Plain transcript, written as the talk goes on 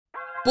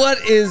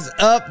What is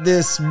up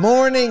this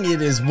morning?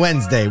 It is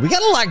Wednesday. We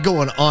got a lot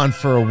going on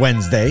for a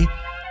Wednesday.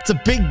 It's a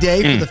big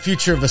day for the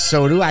future of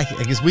ASOTU.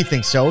 I guess we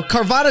think so.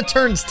 Carvana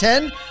turns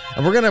 10,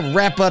 and we're going to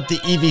wrap up the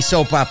EV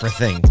soap opera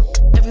thing.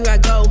 Everywhere I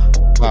go.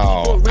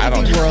 Oh, I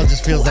don't The world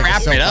just feels like a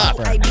soap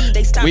opera.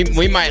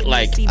 We might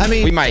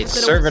we might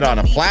serve it on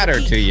a platter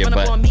to you,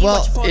 but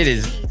it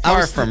is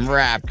far from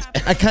wrapped.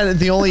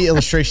 The only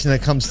illustration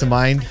that comes to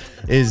mind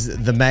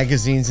is the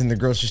magazines in the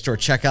grocery store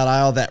checkout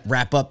aisle that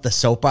wrap up the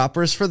soap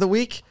operas for the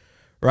week.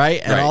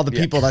 Right? And all the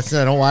people that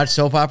say I don't watch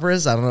soap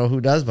operas, I don't know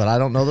who does, but I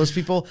don't know those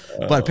people.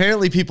 But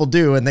apparently people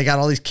do, and they got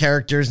all these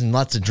characters and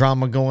lots of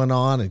drama going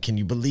on. And can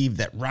you believe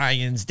that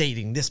Ryan's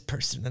dating this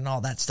person and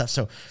all that stuff?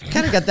 So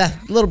kind of got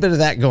that little bit of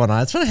that going on.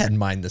 That's what I had in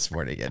mind this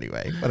morning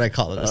anyway, when I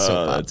call it a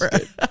soap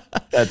opera.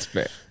 That's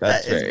fair.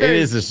 That's fair. It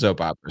is a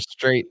soap opera,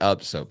 straight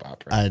up soap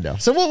opera. I know.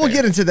 So we'll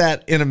get into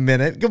that in a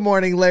minute. Good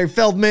morning, Larry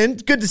Feldman.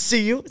 Good to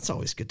see you. It's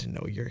always good to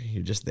know you're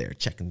just there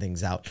checking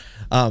things out.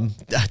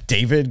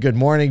 David, good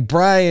morning.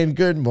 Brian,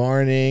 good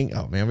morning.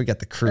 Oh man, we got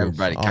the crew.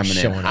 Everybody coming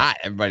in hot.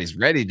 Everybody's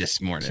ready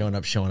this morning.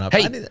 Showing up.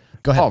 Hey,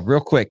 go ahead. Paul,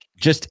 real quick.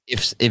 Just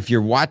if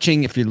you're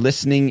watching, if you're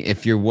listening,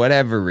 if you're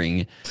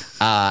whatevering,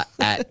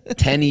 at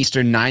 10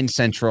 Eastern, 9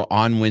 Central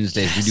on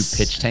Wednesdays, we do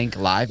Pitch Tank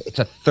Live. It's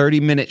a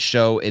 30-minute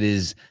show.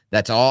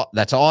 That's all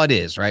it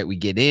is, right? We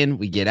get in,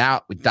 we get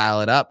out, we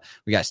dial it up.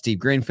 We got Steve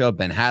Greenfield,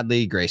 Ben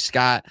Hadley, Grace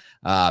Scott,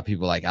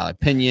 people like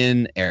Alec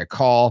Pinion, Eric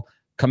Hall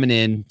coming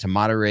in to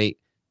moderate.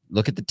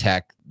 Look at the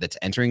tech that's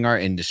entering our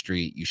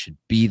industry. You should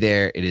be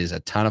there. It is a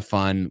ton of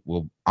fun.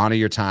 We'll honor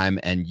your time,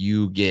 and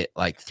you get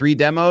like 3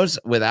 demos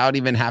without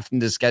even having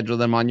to schedule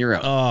them on your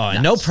own. Oh,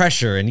 no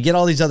pressure. And you get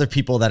all these other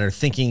people that are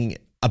thinking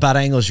about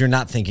angles you're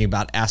not thinking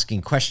about,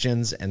 asking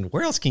questions. And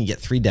where else can you get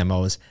 3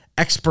 demos,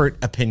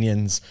 expert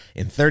opinions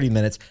in 30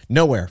 minutes?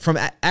 Nowhere. From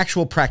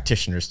actual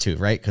practitioners too,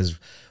 right? Because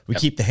we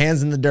keep the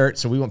hands in the dirt.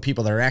 So we want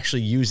people that are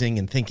actually using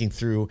and thinking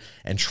through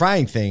and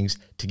trying things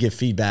to give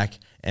feedback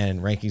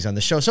and rankings on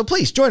the show. So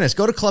please join us.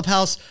 Go to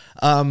Clubhouse,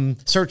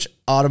 search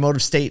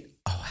Automotive State.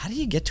 Oh, how do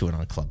you get to it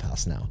on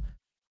Clubhouse now?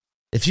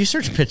 If you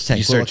search Pitch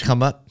Tank, will it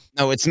come up?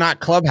 No, it's not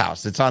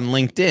Clubhouse. It's on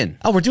LinkedIn.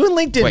 Oh, we're doing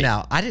LinkedIn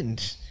now.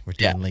 We're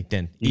doing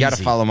LinkedIn. You got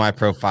to follow my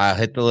profile,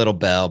 hit the little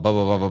bell, blah,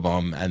 blah, blah,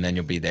 blah, boom, and then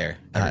you'll be there.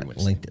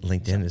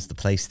 LinkedIn is the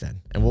place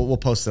then. And we'll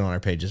post it on our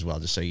page as well,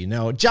 just so you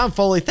know. John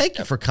Foley, thank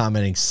you for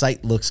commenting.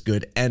 Site looks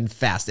good and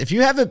fast. If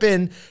you haven't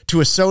been to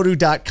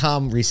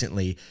ASOTU.com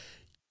recently,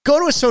 go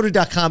to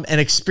ASOTU.com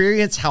and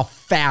experience how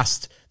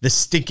fast the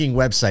stinking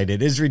website.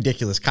 It is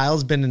ridiculous.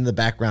 Kyle's been in the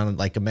background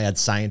like a mad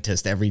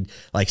scientist, sending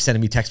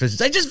me text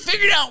messages. I just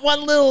figured out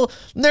one little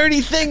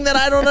nerdy thing that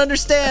I don't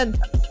understand.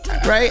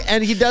 Right?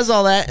 And he does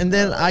all that. And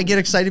then I get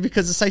excited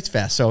because the site's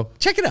fast. So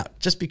check it out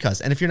just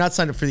because. And if you're not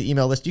signed up for the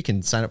email list, you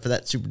can sign up for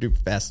that super duper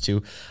fast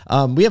too.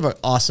 We have an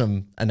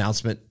awesome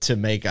announcement to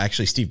make.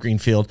 Actually, Steve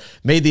Greenfield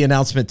made the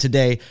announcement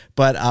today,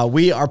 but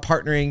we are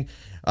partnering.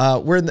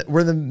 We're in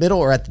the middle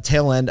or at the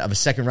tail end of a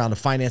second round of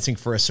financing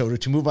for ASOTU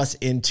to move us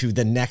into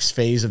the next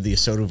phase of the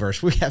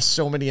ASOTU-verse. We have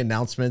so many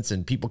announcements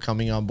and people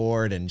coming on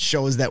board and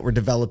shows that we're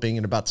developing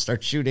and about to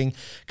start shooting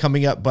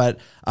coming up. But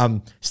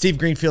Steve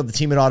Greenfield, the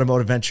team at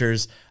Automotive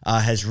Ventures,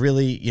 has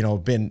really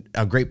been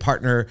a great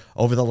partner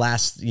over the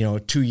last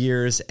 2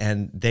 years,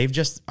 and they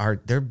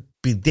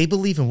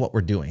believe in what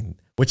we're doing,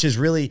 which is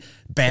really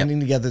banding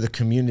together the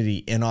community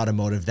in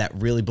automotive that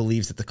really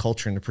believes that the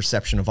culture and the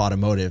perception of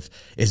automotive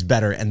is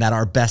better and that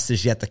our best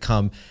is yet to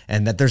come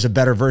and that there's a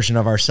better version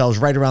of ourselves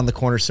right around the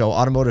corner. So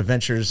Automotive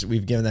Ventures,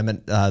 we've given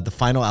them the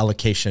final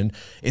allocation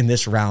in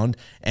this round,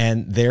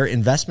 and their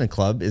investment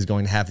club is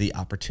going to have the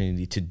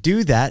opportunity to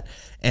do that.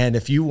 And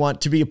if you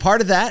want to be a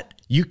part of that,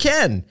 you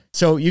can.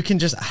 So you can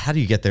how do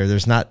you get there?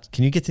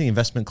 Can you get to the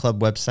investment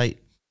club website?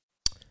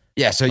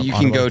 Yeah, so you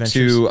can go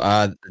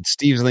to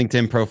Steve's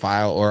LinkedIn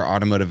profile or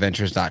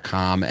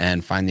automotiveventures.com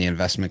and find the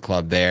investment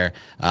club there.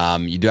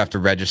 You do have to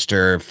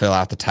register, fill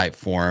out the type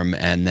form,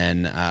 and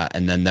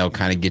then they'll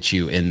kind of get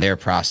you in their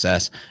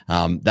process.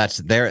 That's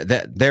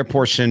their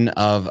portion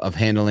of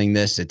handling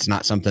this. It's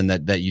not something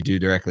that you do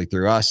directly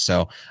through us.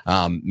 So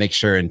make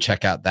sure and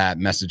check out that.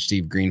 Message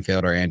Steve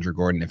Greenfield or Andrew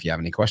Gordon if you have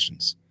any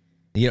questions.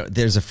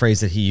 There's a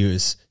phrase that he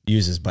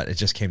uses, but it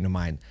just came to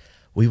mind.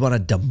 We want to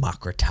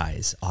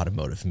democratize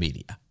automotive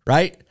media.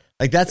 Right?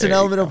 Like that's an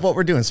element of what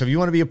we're doing. So if you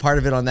want to be a part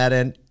of it on that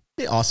end,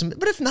 be awesome.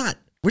 But if not,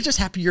 we're just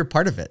happy you're a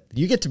part of it.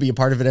 You get to be a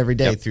part of it every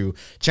day through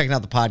checking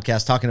out the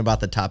podcast, talking about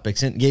the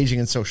topics, engaging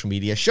in social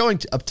media, showing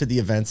up to the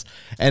events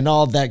and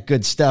all that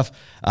good stuff.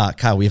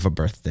 Kyle, we have a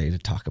birthday to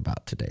talk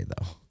about today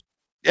though.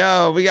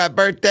 Yo, we got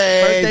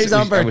birthdays. Birthdays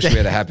on birthday. I wish we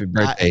had a happy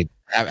birthday.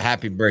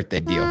 Happy birthday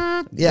deal.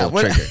 Yeah.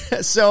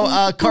 So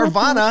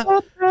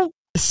Carvana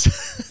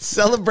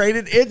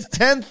celebrated its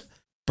 10th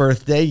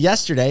birthday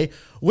yesterday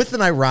with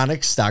an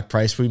ironic stock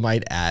price, we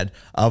might add,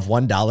 of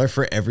 $1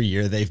 for every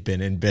year they've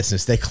been in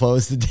business. They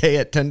closed the day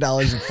at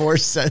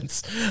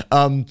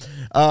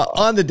 $10.04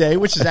 on the day,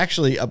 which is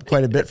actually up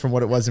quite a bit from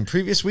what it was in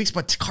previous weeks.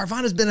 But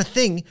Carvana has been a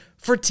thing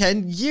for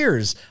 10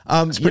 years.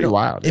 It's pretty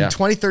wild. In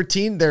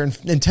 2013, their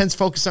intense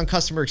focus on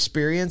customer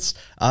experience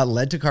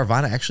led to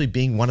Carvana actually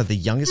being one of the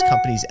youngest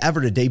companies ever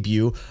to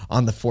debut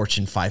on the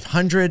Fortune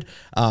 500.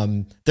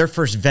 Their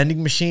first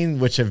vending machine,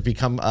 which have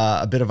become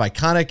a bit of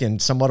iconic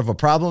and somewhat of a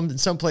problem in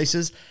some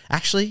places,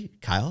 actually,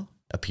 Kyle,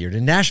 appeared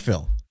in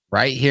Nashville.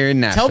 Right here in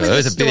Nashville. Tell me it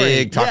was the story. A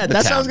big talk. Yeah,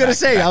 that's what I was going to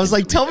say. I was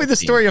like, tell me the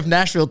story of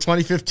Nashville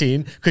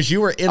 2015, because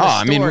you were in a store.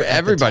 I mean,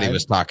 everybody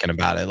was talking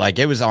about it. Like,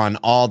 it was on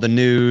all the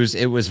news.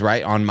 It was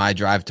right on my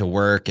drive to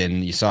work,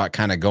 and you saw it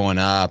kind of going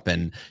up.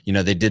 And, you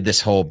know, they did this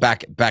whole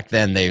back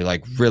then. They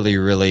like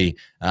really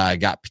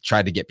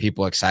tried to get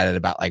people excited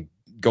about like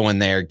going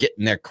there,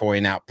 getting their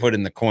coin out,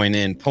 putting the coin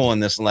in, pulling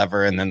this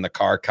lever, and then the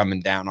car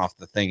coming down off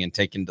the thing and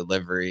taking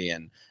delivery.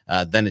 And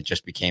then it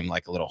just became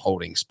like a little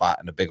holding spot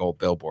and a big old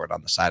billboard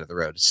on the side of the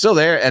road. It's still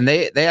there, and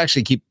they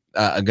actually keep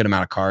a good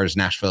amount of cars.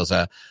 Nashville's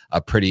a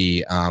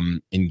pretty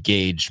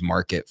engaged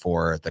market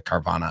for the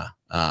Carvana.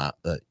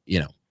 The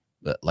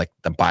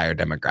buyer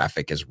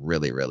demographic is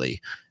really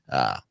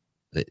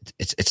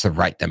it's the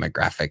right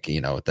demographic.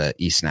 You know, the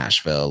East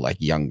Nashville, like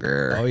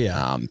younger,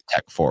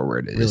 tech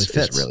forward is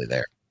really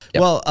there.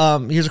 Yep. Well,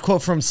 here's a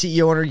quote from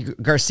CEO owner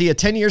Garcia.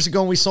 10 years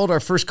ago, when we sold our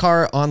first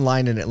car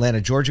online in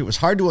Atlanta, Georgia, it was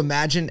hard to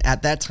imagine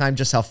at that time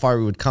just how far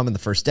we would come in the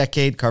first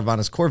decade.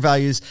 Carvana's core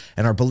values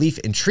and our belief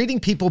in treating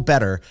people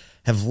better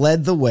have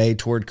led the way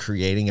toward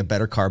creating a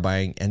better car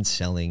buying and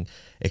selling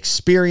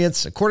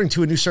experience. According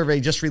to a new survey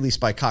just released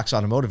by Cox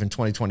Automotive in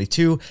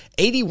 2022,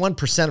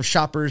 81% of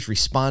shoppers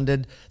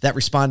responded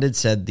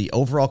said the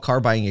overall car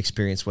buying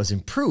experience was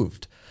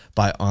improved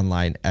by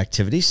online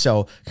activity.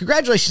 So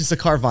congratulations to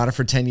Carvana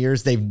for 10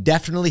 years. They've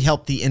definitely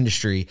helped the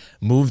industry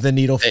move the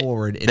needle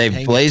forward.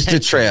 They've blazed a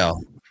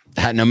trail.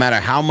 No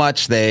matter how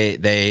much they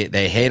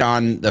hate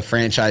on the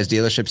franchise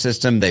dealership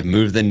system, they've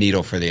moved the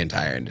needle for the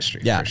entire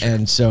industry. Yeah. Sure.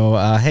 And so,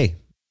 hey,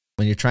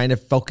 when you're trying to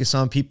focus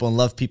on people and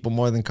love people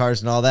more than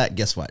cars and all that,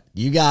 guess what?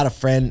 You got a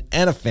friend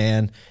and a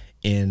fan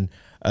in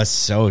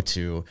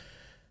ASOTU.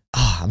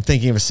 Oh, I'm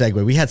thinking of a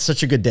segue. We had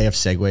such a good day of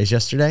segues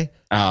yesterday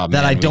that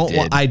I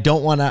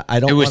don't want to.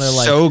 It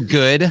was so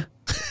good,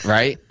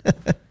 right?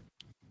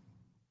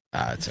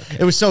 It's okay.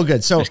 It was so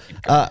good. So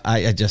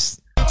I'm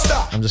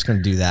just going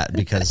to do that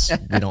because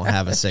we don't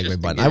have a segue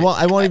button. I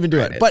won't even do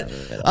it. But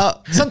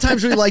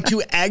sometimes we like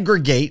to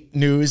aggregate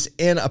news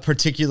in a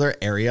particular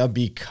area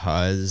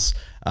because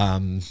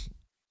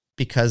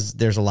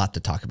there's a lot to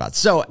talk about.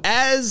 So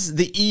as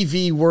the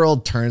EV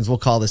world turns, we'll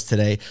call this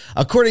today,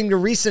 according to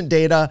recent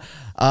data,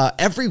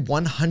 every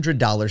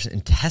 $100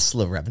 in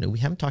Tesla revenue, we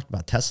haven't talked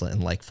about Tesla in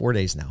like 4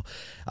 days now.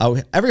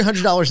 Every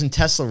 $100 in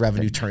Tesla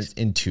revenue turns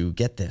into,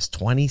 get this,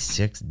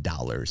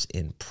 $26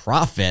 in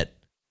profit.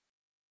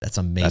 That's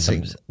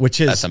amazing.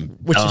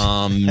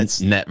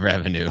 That's net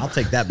revenue. I'll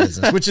take that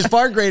business, which is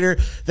far greater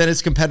than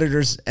its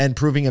competitors and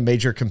proving a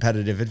major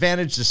competitive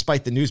advantage,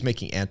 despite the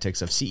news-making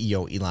antics of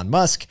CEO Elon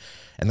Musk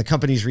and the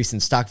company's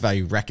recent stock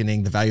value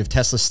reckoning. The value of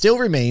Tesla still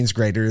remains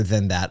greater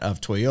than that of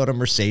Toyota,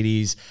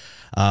 Mercedes,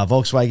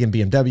 Volkswagen,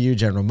 BMW,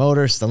 General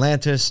Motors,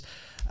 Stellantis,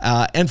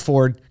 and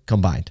Ford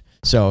combined.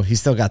 So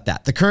he's still got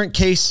that. The current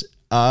case,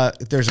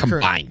 there's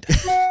combined.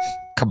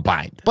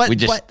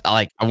 But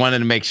I wanted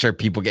to make sure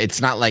people get.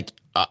 It's not like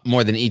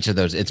more than each of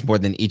those. It's more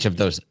than each of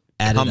those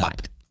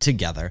combined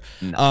together.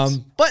 Nice.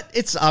 But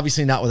it's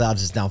obviously not without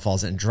its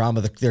downfalls and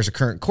drama. There's a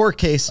current court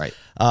case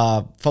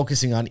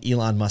focusing on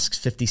Elon Musk's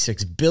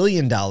 $56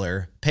 billion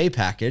pay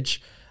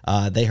package.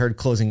 They heard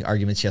closing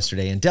arguments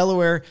yesterday in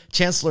Delaware.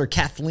 Chancellor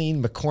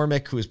Kathleen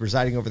McCormick, who is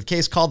presiding over the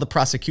case, called the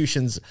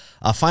prosecution's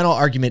final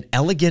argument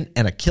elegant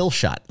and a kill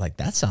shot. Like,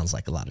 that sounds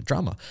like a lot of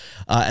drama.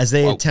 As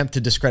they attempt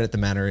to discredit the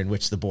manner in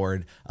which the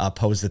board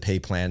posed the pay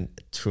plan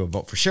to a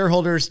vote for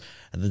shareholders.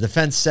 The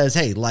defense says,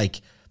 hey,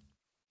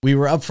 we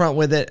were upfront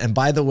with it. And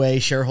by the way,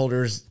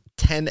 shareholders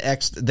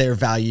 10x'd their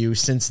value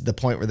since the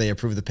point where they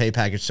approved the pay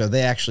package. So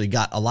they actually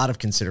got a lot of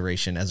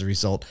consideration as a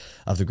result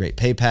of the great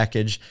pay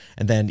package.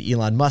 And then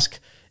Elon Musk,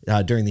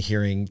 during the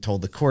hearing,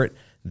 told the court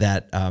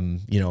that,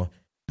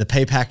 the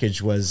pay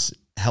package was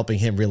helping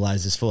him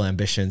realize his full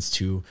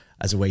ambitions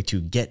as a way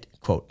to get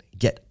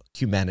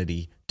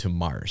humanity to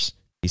Mars,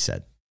 he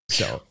said.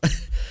 So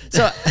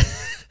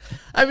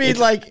I mean,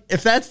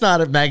 if that's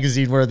not a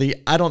magazine worthy,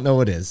 I don't know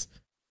what is.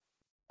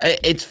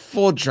 It's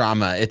full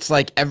drama. It's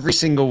like every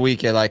single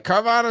week you're like,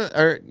 Carvana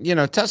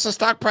or, Tesla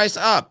stock price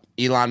up,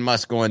 Elon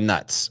Musk going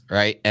nuts.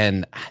 Right.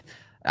 And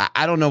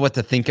I don't know what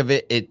to think of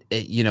it.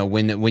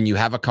 When you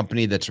have a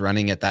company that's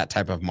running at that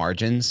type of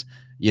margins,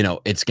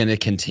 it's going to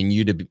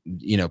continue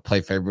to,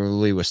 play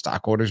favorably with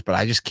stockholders, but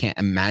I just can't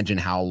imagine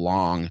how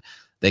long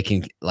they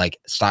can,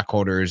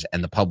 stockholders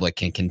and the public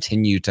can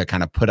continue to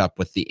kind of put up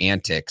with the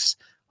antics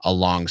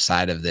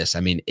alongside of this. I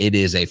mean, it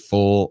is a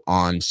full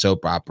on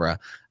soap opera.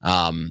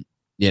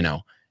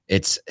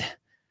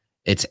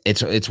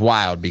 It's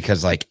wild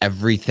because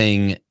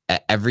everything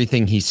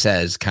everything he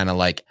says kind of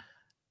like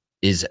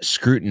is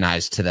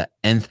scrutinized to the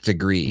nth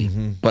degree,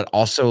 but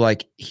also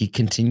like he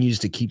continues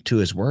to keep to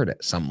his word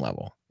at some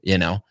level,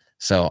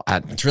 So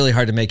it's really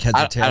hard to make heads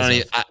or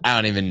tails. I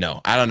don't even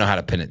know. I don't know how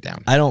to pin it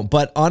down. I don't.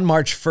 But on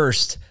March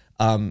 1st,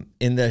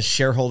 in the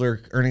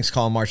shareholder earnings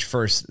call on March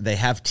 1st, they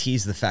have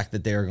teased the fact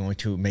that they are going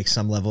to make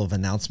some level of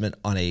announcement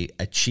on a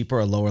cheaper,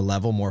 a lower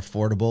level, more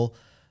affordable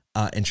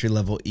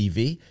entry-level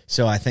EV.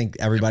 So I think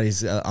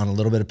everybody's on a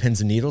little bit of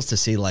pins and needles to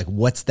see like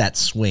what's that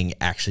swing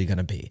actually going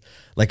to be.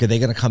 Like, are they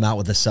going to come out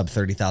with a sub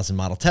 30,000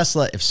 model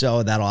Tesla? If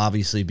so, that'll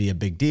obviously be a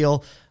big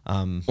deal.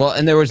 Well,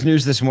 and there was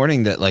news this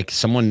morning that like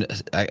someone,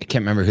 I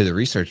can't remember who the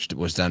research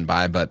was done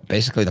by, but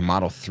basically the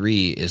Model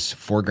 3 is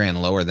 $4,000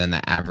 lower than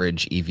the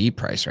average EV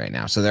price right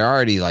now. So they're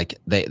already like,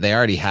 they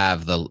already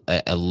have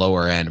a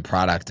lower end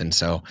product. And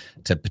so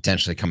to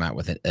potentially come out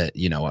with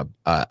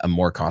a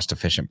more cost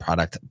efficient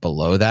product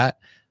below that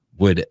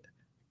would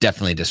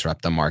definitely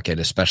disrupt the market,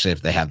 especially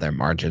if they have their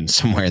margins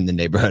somewhere in the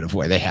neighborhood of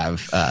where they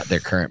have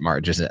their current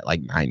margins at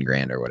like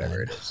 $9,000 or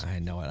whatever it is. I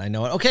know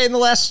it. Okay, and the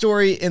last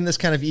story in this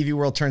kind of EV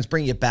world turns,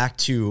 bringing it back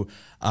to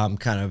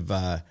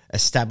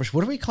established.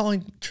 What are we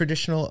calling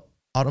traditional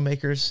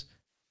automakers?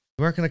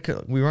 We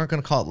weren't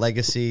gonna call it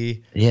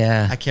legacy.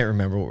 Yeah, I can't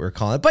remember what we were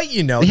calling it, but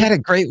we had a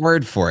great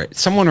word for it.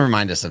 Someone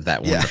remind us of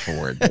that wonderful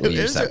word that we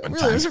used that one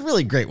time. It was a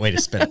really great way to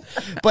spin it.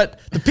 But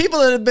the people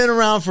that have been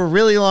around for a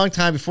really long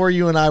time before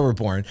you and I were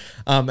born,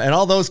 and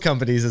all those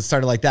companies that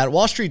started like that.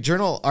 Wall Street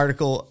Journal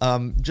article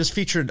just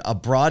featured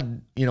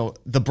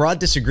the broad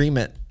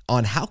disagreement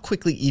on how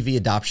quickly EV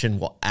adoption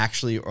will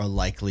actually or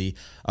likely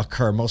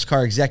occur. Most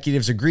car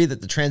executives agree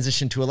that the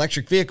transition to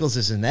electric vehicles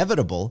is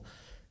inevitable.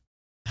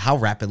 How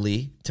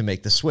rapidly to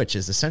make the switch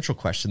is the central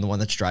question, the one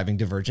that's driving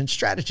divergent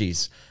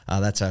strategies.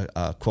 That's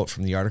a quote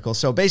from the article.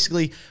 So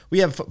basically, we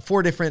have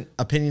 4 different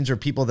opinions or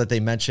people that they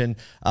mention.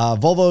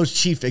 Volvo's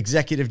chief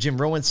executive, Jim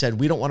Rowan,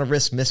 said, we don't want to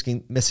risk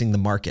missing the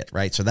market,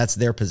 right? So that's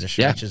their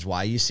position, which is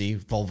why you see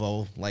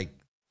Volvo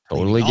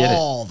totally get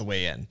all the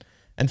way in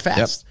and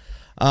fast.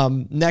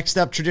 Next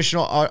up,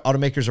 traditional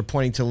automakers are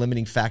pointing to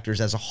limiting factors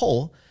as a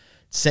whole,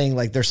 saying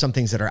like there's some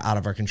things that are out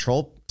of our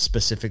control,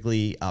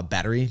 specifically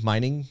battery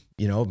mining,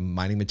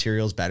 mining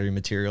materials, battery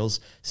materials,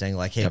 saying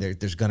like, hey,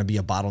 there's going to be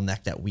a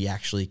bottleneck that we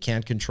actually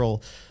can't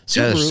control.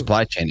 Subaru,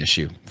 supply chain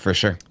issue for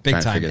sure. Big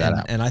time. Figure that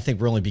out. And I think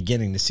we're only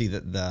beginning to see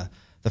the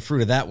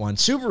fruit of that one.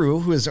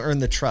 Subaru, who has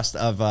earned the trust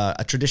of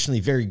a traditionally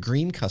very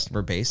green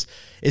customer base,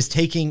 is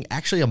taking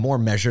actually a more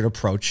measured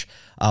approach,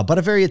 but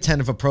a very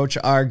attentive approach.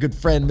 Our good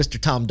friend, Mr.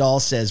 Tom Dahl,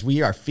 says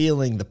we are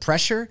feeling the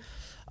pressure,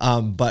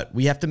 but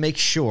we have to make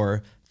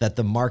sure that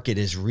the market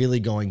is really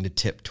going to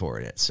tip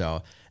toward it.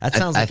 So that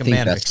sounds like a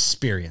man of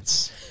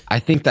experience. I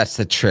think that's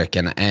the trick.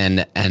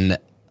 And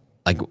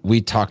like we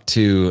talked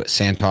to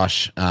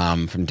Santosh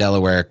from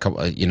Delaware,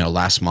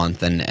 last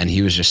month, and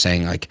he was just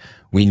saying like,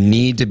 we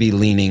need to be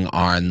leaning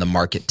on the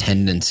market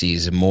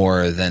tendencies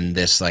more than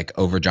this like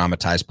over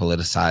dramatized,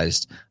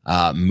 politicized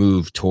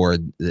move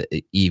toward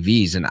the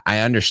EVs. And I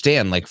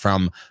understand like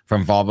from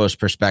Volvo's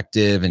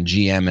perspective and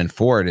GM and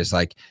Ford is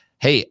like,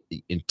 hey,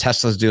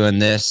 Tesla's doing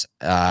this,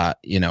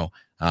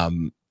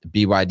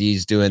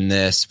 BYD's doing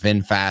this,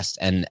 VinFast,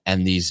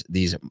 and these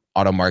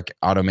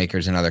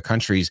automakers in other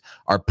countries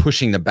are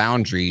pushing the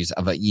boundaries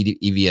of a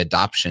EV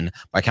adoption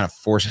by kind of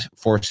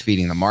force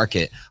feeding the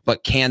market.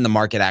 But can the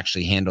market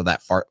actually handle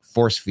that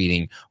force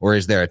feeding, or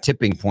is there a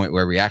tipping point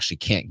where we actually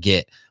can't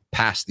get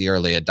past the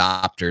early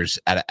adopters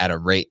at a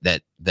rate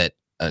that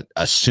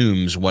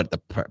assumes what the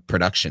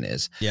production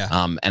is?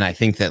 And I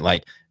think that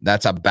like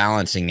that's a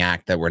balancing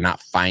act that we're not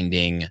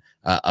finding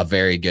a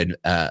very good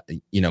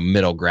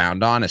middle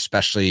ground on,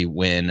 especially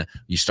when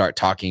you start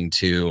talking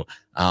to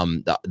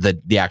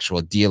the actual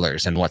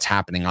dealers and what's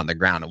happening on the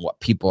ground and what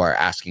people are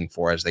asking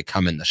for as they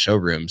come in the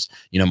showrooms.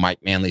 Mike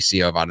Manley,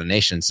 CEO of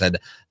AutoNation, said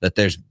that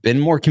there's been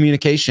more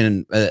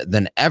communication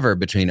than ever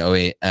between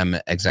OEM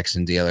execs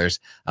and dealers,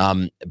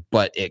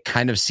 but it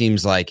kind of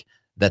seems like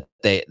that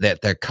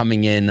they're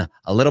coming in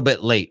a little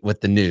bit late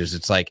with the news.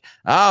 It's like,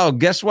 oh,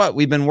 guess what?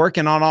 We've been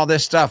working on all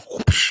this stuff,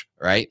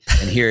 right?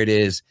 And here it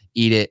is,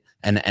 eat it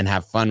and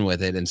have fun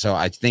with it. And so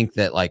I think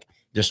that like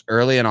just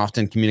early and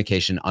often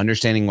communication,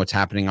 understanding what's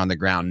happening on the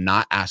ground,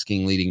 not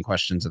asking leading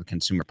questions of the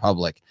consumer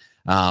public,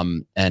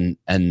 and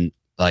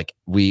like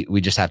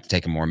we just have to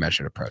take a more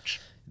measured approach.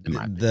 In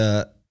my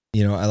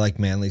opinion. I like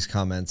Manley's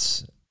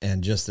comments.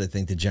 And just, I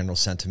think the general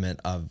sentiment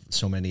of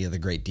so many of the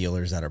great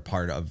dealers that are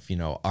part of,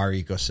 our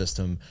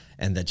ecosystem,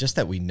 and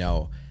that we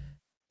know,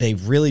 they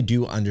really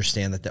do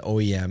understand that the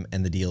OEM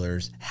and the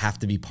dealers have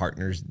to be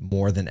partners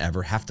more than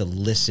ever, have to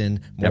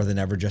listen more than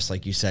ever, just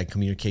like you said,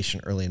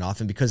 communication early and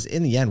often, because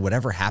in the end,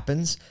 whatever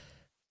happens,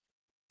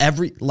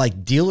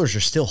 dealers are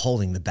still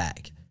holding the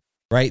bag,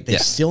 right? They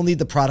still need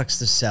the products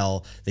to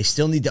sell. They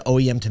still need the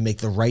OEM to make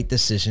the right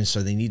decision.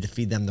 So they need to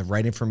feed them the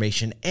right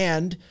information,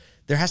 and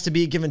there has to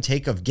be a give and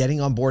take of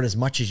getting on board as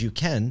much as you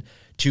can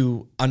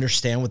to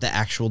understand what the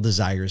actual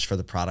desire is for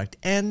the product.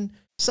 And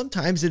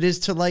sometimes it is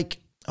to like,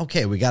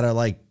 okay, we got to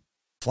like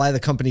fly the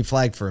company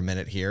flag for a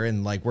minute here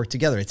and like work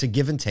together. It's a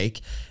give and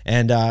take.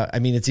 And I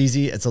mean, it's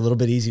easy. It's a little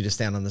bit easy to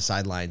stand on the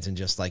sidelines and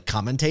just like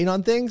commentate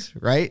on things,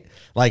 right?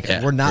 Like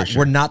we're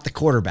not the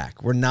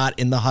quarterback. We're not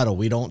in the huddle.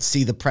 We don't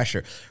see the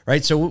pressure,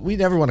 right? So we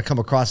never want to come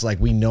across like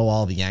we know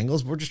all the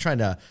angles. We're just trying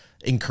to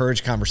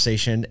encourage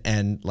conversation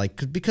and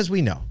like, because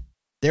we know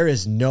there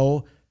is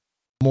no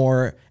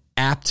more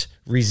apt,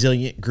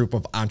 resilient group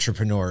of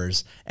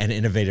entrepreneurs and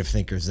innovative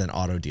thinkers than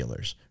auto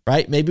dealers,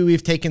 right? Maybe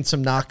we've taken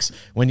some knocks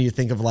when you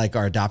think of like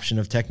our adoption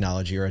of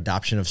technology or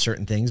adoption of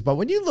certain things. But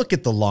when you look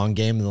at the long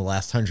game in the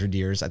last 100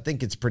 years, I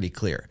think it's pretty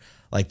clear.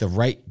 Like the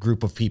right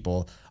group of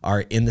people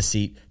are in the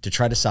seat to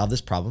try to solve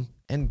this problem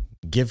and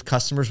give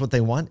customers what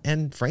they want.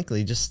 And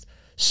frankly, just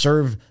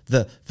serve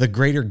the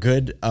greater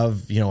good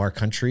of, you know, our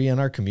country and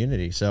our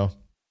community. So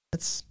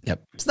it's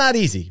not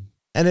easy.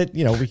 And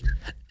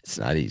it's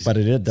not easy, but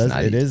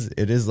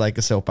it is like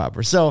a soap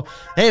opera. So,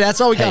 hey, that's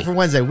all we got for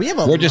Wednesday.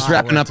 We're just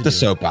wrapping up the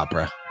soap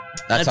opera.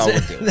 That's all we're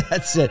doing.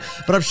 That's it.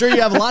 But I'm sure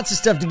you have lots of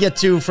stuff to get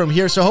to from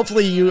here. So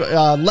hopefully you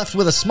left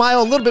with a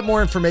smile, a little bit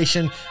more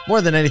information, more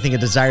than anything, a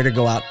desire to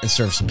go out and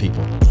serve some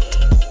people.